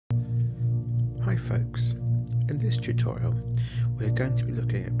Hi folks, in this tutorial we're going to be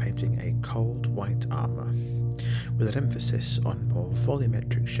looking at painting a cold white armour with an emphasis on more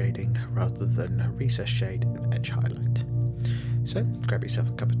volumetric shading rather than recess shade and edge highlight. So grab yourself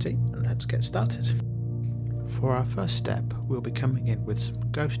a cup of tea and let's get started. For our first step we'll be coming in with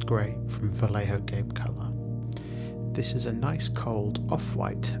some Ghost Grey from Vallejo Game Colour. This is a nice cold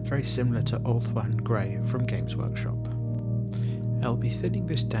off-white, very similar to Old One Grey from Games Workshop. I'll be thinning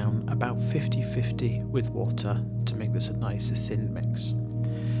this down about 50-50 with water to make this a nice thin mix.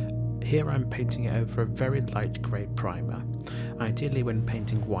 Here I'm painting it over a very light grey primer. Ideally when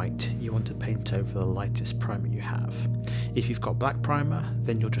painting white you want to paint over the lightest primer you have. If you've got black primer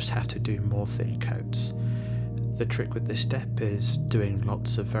then you'll just have to do more thin coats. The trick with this step is doing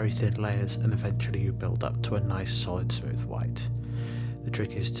lots of very thin layers and eventually you build up to a nice solid smooth white. The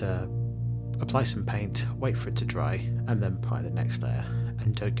trick is to apply some paint, wait for it to dry, and then apply the next layer.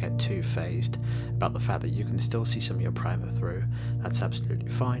 And don't get too phased about the fact that you can still see some of your primer through. That's absolutely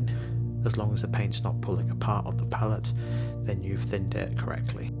fine. As long as the paint's not pulling apart on the palette, then you've thinned it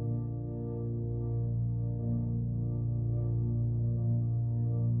correctly.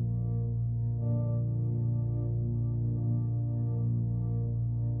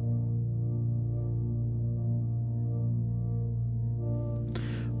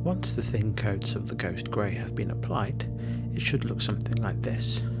 Once the thin coats of the Ghost Grey have been applied, it should look something like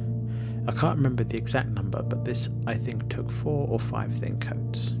this. I can't remember the exact number, but this I think took 4 or 5 thin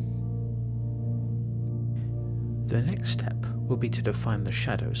coats. The next step will be to define the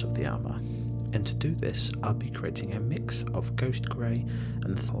shadows of the armour, and to do this I'll be creating a mix of Ghost Grey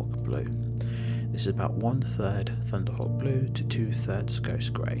and Thunderhawk Blue. This is about 1/3 Thunderhawk Blue to 2/3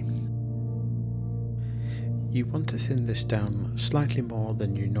 Ghost Grey. You want to thin this down slightly more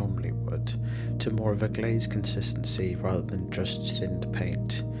than you normally would, to more of a glaze consistency rather than just thinned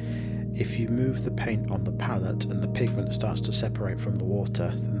paint. If you move the paint on the palette and the pigment starts to separate from the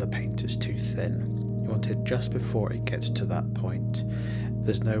water, then the paint is too thin. You want it just before it gets to that point.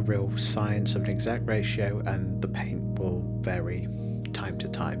 There's no real science of an exact ratio and the paint will vary time to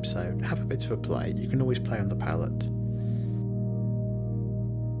time, so have a bit of a play. You can always play on the palette.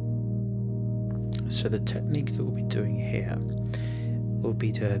 So the technique that we'll be doing here will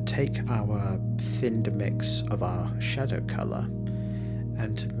be to take our thinned mix of our shadow colour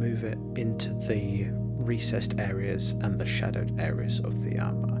and to move it into the recessed areas and the shadowed areas of the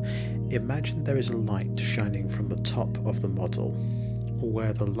armour. Imagine there is a light shining from the top of the model.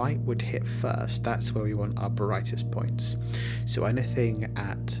 Where the light would hit first, that's where we want our brightest points. So anything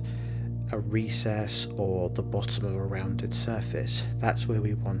at a recess or the bottom of a rounded surface, that's where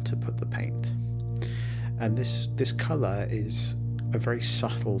we want to put the paint. And this colour is a very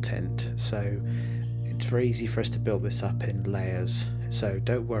subtle tint, so it's very easy for us to build this up in layers. So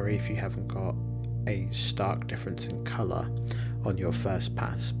don't worry if you haven't got a stark difference in colour on your first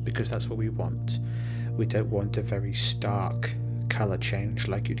pass, because that's what we want. We don't want a very stark colour change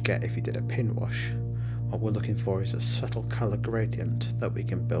like you'd get if you did a pin wash. What we're looking for is a subtle colour gradient that we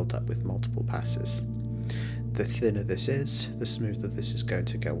can build up with multiple passes. The thinner this is, the smoother this is going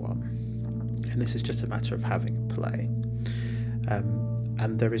to go on. And this is just a matter of having a play.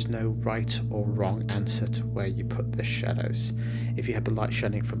 And there is no right or wrong answer to where you put the shadows. If you had the light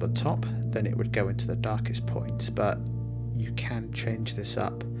shining from the top, then it would go into the darkest points, but you can change this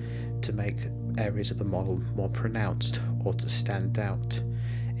up to make areas of the model more pronounced or to stand out.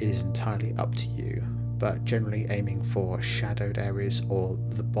 It is entirely up to you, but generally aiming for shadowed areas or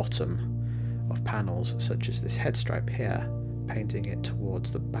the bottom of panels, such as this head stripe here, painting it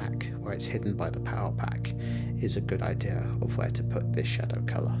towards the back where it's hidden by the power pack is a good idea of where to put this shadow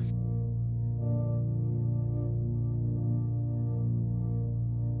colour.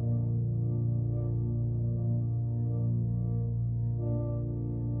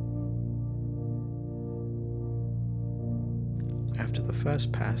 After the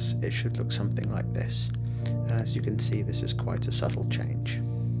first pass it should look something like this, and as you can see this is quite a subtle change.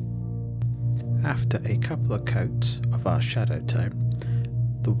 After a couple of coats of our shadow tone,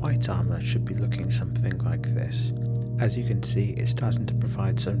 the white armour should be looking something like this. As you can see, it's starting to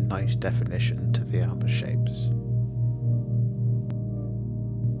provide some nice definition to the armour shapes.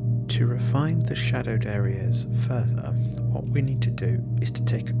 To refine the shadowed areas further, what we need to do is to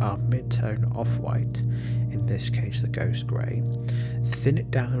take our mid-tone off-white, in this case the Ghost Grey, thin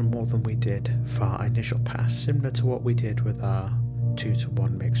it down more than we did for our initial pass, similar to what we did with our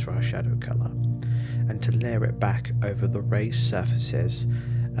 2:1 mix for our shadow colour, and to layer it back over the raised surfaces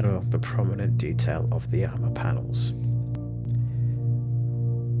and along the prominent detail of the armour panels.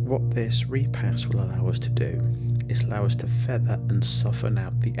 What this repass will allow us to do is allow us to feather and soften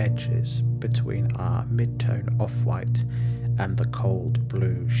out the edges between our mid-tone off-white and the cold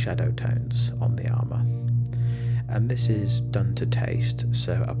blue shadow tones on the armour. And this is done to taste,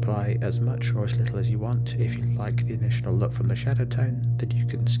 so apply as much or as little as you want. If you like the initial look from the shadow tone, then you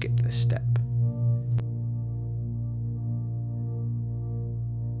can skip this step.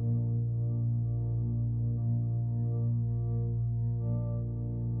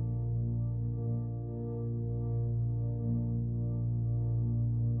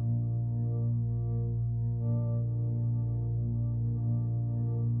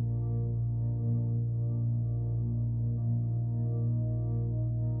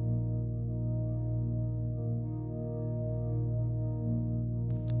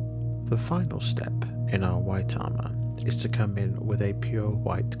 The final step in our white armour is to come in with a pure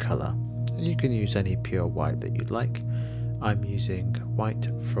white colour. You can use any pure white that you'd like. I'm using white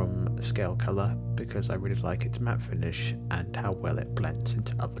from Scale Colour because I really like its matte finish and how well it blends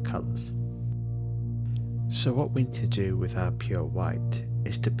into other colours. So what we need to do with our pure white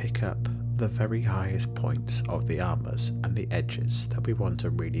is to pick up the very highest points of the armours and the edges that we want to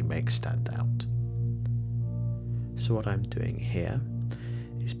really make stand out. So what I'm doing here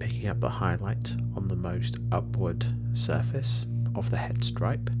is picking up the highlight on the most upward surface of the head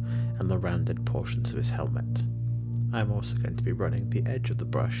stripe and the rounded portions of his helmet. I'm also going to be running the edge of the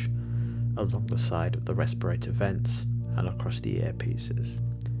brush along the side of the respirator vents and across the earpieces,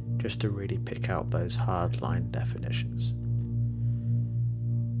 just to really pick out those hard line definitions.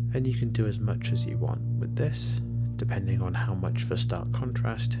 And you can do as much as you want with this, depending on how much of a stark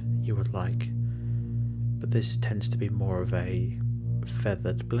contrast you would like, but this tends to be more of a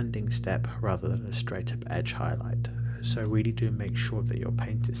feathered blending step rather than a straight up edge highlight, so really do make sure that your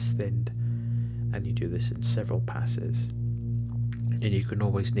paint is thinned, and you do this in several passes. And you can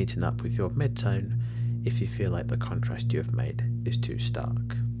always neaten up with your mid-tone if you feel like the contrast you have made is too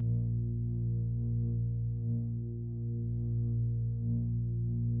stark.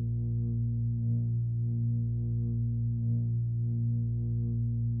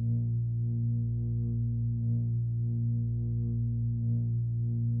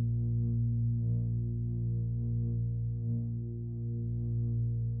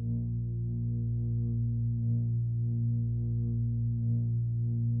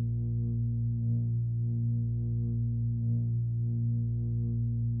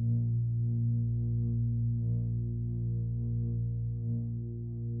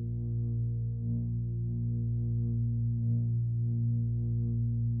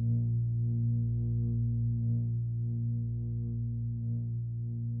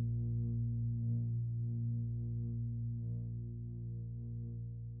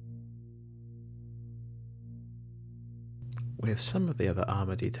 With some of the other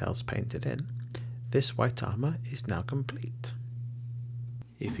armour details painted in, this white armour is now complete.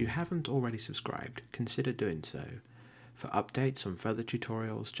 If you haven't already subscribed, consider doing so for updates on further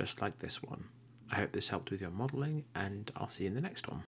tutorials just like this one. I hope this helped with your modelling, and I'll see you in the next one.